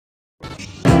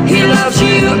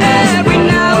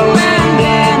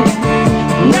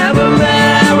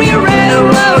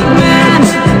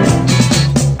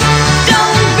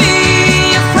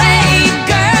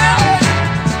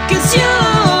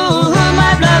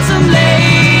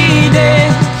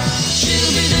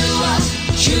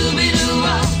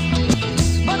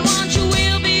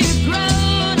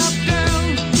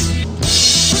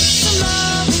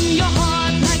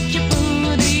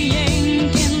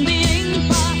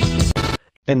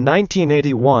In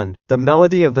 1981, the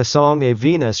melody of the song A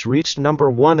Venus reached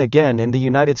 #1 again in the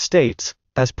United States,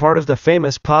 as part of the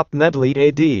famous pop medley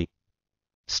AD.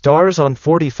 Stars on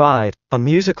 45, a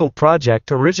musical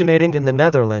project originating in the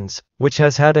Netherlands, which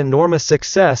has had enormous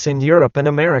success in Europe and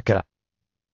America.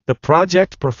 The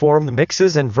project performed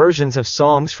mixes and versions of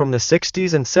songs from the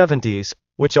 60s and 70s,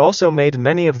 which also made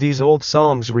many of these old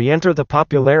songs re-enter the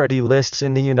popularity lists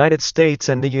in the United States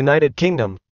and the United Kingdom.